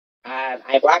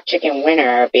I blocked Chicken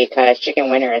Winner because Chicken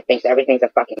Winner thinks everything's a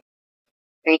fucking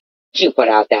thing. You put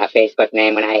out that Facebook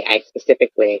name when I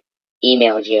specifically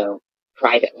emailed you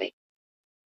privately.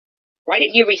 Why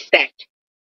didn't you respect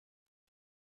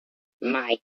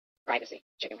my privacy,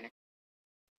 Chicken Winner?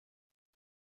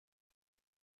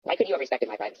 Why couldn't you have respected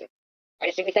my privacy? I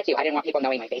just simply said to you, I didn't want people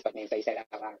knowing my Facebook name, so you said that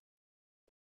out loud.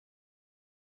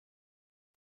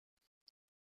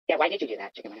 Yeah, why did you do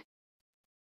that, Chicken Winner?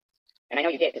 And I know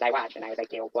you did, because I watched, and I was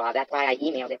like, well, that's why I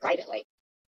emailed it privately.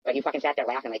 But you fucking sat there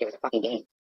laughing like it was a fucking game.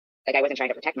 Like I wasn't trying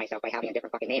to protect myself by having a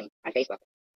different fucking name on Facebook.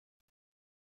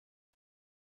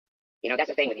 You know, that's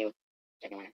the thing with you,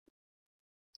 Chicken Winner.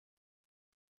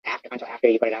 Until after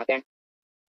you put it out there.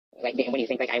 Like, when you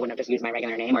think, like, I wouldn't have just used my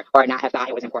regular name or not have thought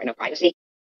it was important of privacy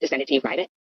to send it to you private.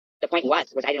 The point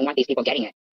was I didn't want these people getting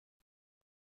it.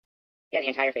 Yeah, the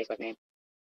entire Facebook name.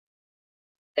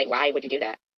 Like, why would you do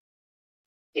that?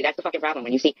 See, that's the fucking problem.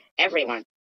 When you see everyone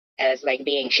as, like,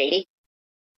 being shady,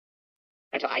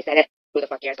 until I said it, who the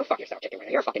fuck cares? Go fuck yourself, Chicken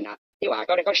Winner. You're a fucking nut. You are.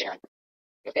 Go Sharon.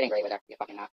 You're getting great with her. You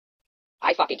fucking nut.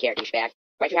 I fucking care, douchebag.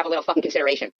 Why'd you have a little fucking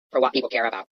consideration for what people care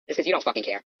about? Just because you don't fucking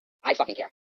care. I fucking care.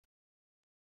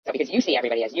 So because you see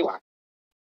everybody as you are,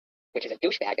 which is a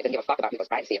douchebag that doesn't give a fuck about people's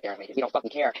privacy apparently, because you don't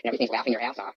fucking care and everything's laughing your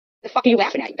ass off. The fuck are you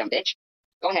laughing at, you dumb bitch?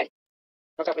 Go ahead.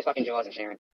 Hook up with fucking Jules and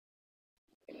Sharon.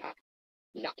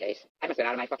 Nutcase. I must have been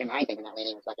out of my fucking mind thinking that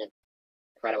lady was fucking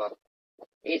incredible.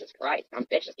 Jesus Christ, dumb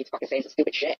bitch just keeps fucking saying some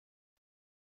stupid shit.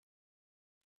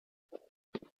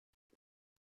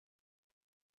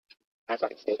 That's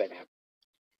fucking stupid, man.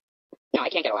 No, I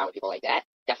can't get along with people like that.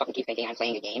 That fucking keep thinking I'm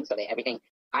playing a game, so they everything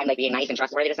I'm like being nice and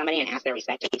trustworthy to somebody and ask their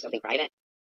respect to keep something private.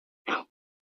 No.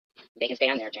 They can stay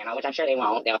on their channel, which I'm sure they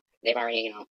won't. They've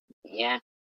already, yeah,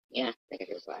 they can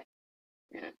do a slide.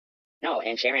 Yeah. No,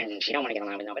 and Sharon, she don't want to get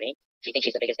along with nobody. She thinks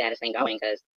she's the biggest, baddest thing going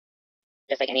because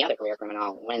just like any other career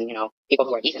criminal, when, people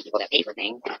who are decent people that pay for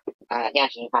things, yeah,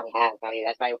 she probably has.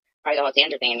 That's probably the whole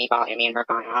Sandra thing and me and her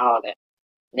calling all of it.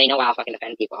 They know I'll fucking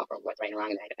defend people for what's right and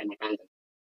wrong, and I defend my friends.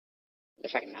 They're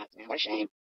fucking nuts, man. What a shame.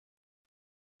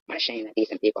 What a shame that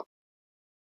decent people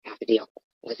have to deal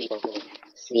with people who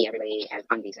see everybody as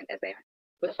undecent as they are.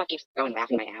 Who the fuck keeps going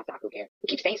laughing my ass off? Who cares? Who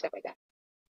keeps saying stuff like that?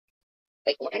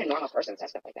 Like, what kind of normal person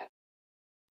says stuff like that?